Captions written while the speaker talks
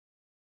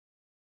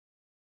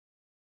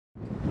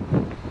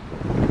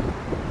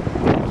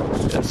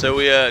So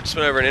we just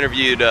went over and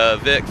interviewed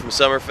Vic from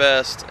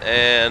Summerfest,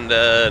 and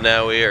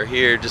now we are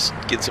here just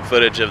to get some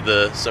footage of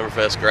the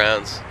Summerfest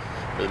grounds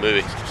for the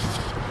movie.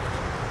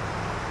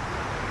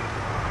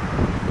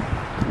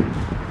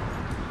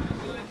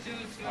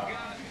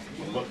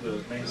 Look,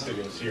 the main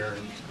studio's here,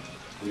 and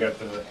we got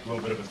the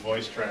little bit of his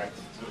voice tracked,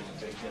 so we can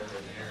take care of it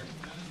in here.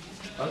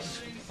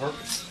 That's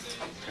perfect.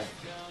 Okay.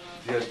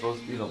 You guys both,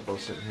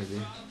 both sitting here, do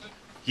you?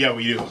 Yeah,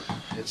 we do.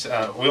 It's we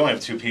only have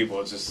two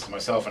people. It's just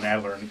myself and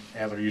Adler. And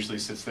Adler usually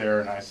sits there,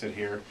 and I sit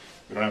here.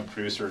 We don't have a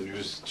producer,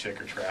 news chick,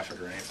 or traffic,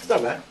 or anything.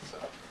 Not bad. So.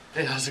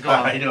 Hey, how's it going?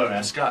 How you doing,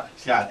 man? Scott.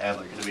 Scott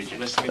Adler. Good to meet you.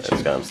 Nice to meet Hey,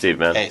 you. Scott, I'm Steve,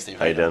 man. Hey, Steve.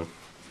 How you doing?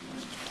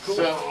 Cool.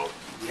 So,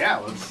 yeah,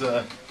 let's.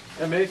 Yeah,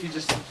 maybe if you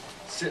just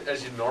sit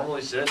as you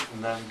normally sit,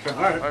 and then. All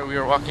right. All right, we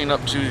are walking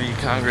up to the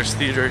Congress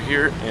Theater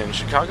here in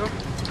Chicago,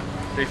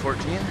 day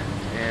 14,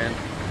 and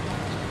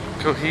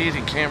Coheed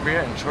and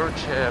Cambria and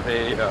Torche have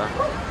a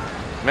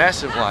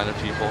massive line of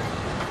people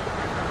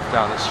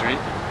down the street.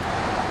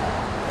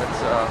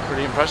 That's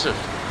pretty impressive.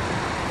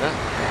 Yeah.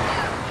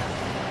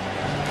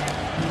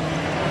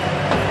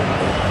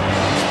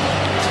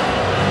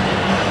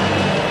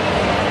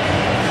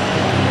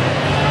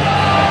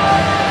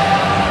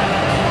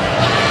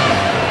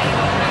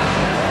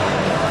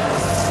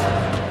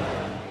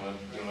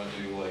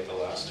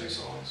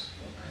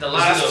 The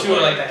last two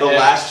are like The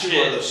last two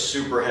are the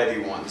super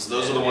heavy ones.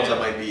 Those are the ones that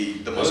might be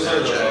the most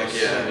energetic.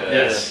 Yeah.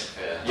 Yes.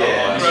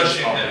 Yeah.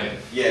 Crushing them.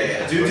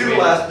 Yeah. Do the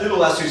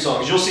last two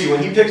songs. You'll see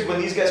when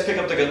these guys pick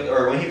up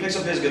when he picks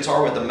up his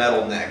guitar with the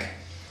metal neck.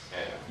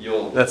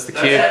 That's the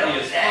cue.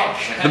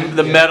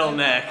 The metal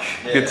neck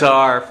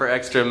guitar for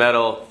extra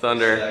metal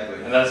thunder.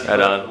 Exactly. And that's Right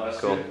on.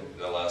 Cool.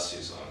 The last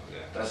two songs, yeah.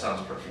 That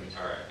sounds perfect.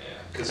 Alright, yeah.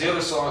 Because the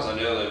other songs, I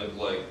know that,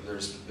 like,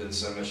 there's been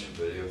so much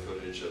video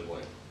footage of,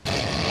 like,